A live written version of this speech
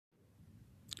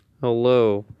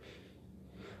Hello.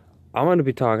 I'm going to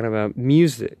be talking about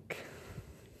music.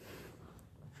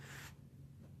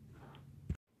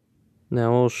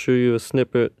 Now I'll show you a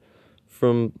snippet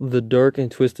from the dark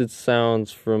and twisted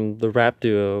sounds from the rap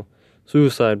duo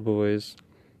Suicide Boys'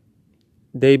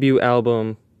 debut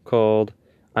album called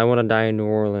I Wanna Die in New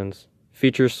Orleans.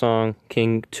 Features song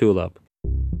King Tulip.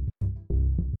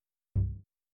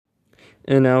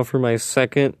 And now for my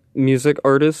second music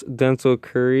artist, Denzel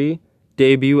Curry,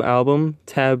 debut album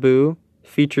Taboo,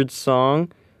 featured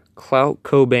song Clout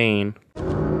Cobain.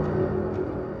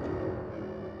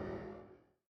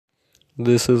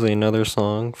 This is another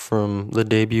song from the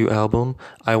debut album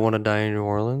I Wanna Die in New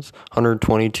Orleans,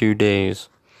 122 Days.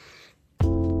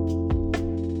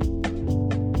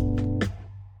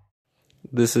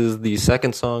 This is the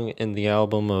second song in the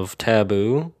album of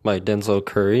Taboo by Denzel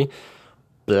Curry,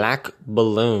 Black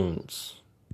Balloons.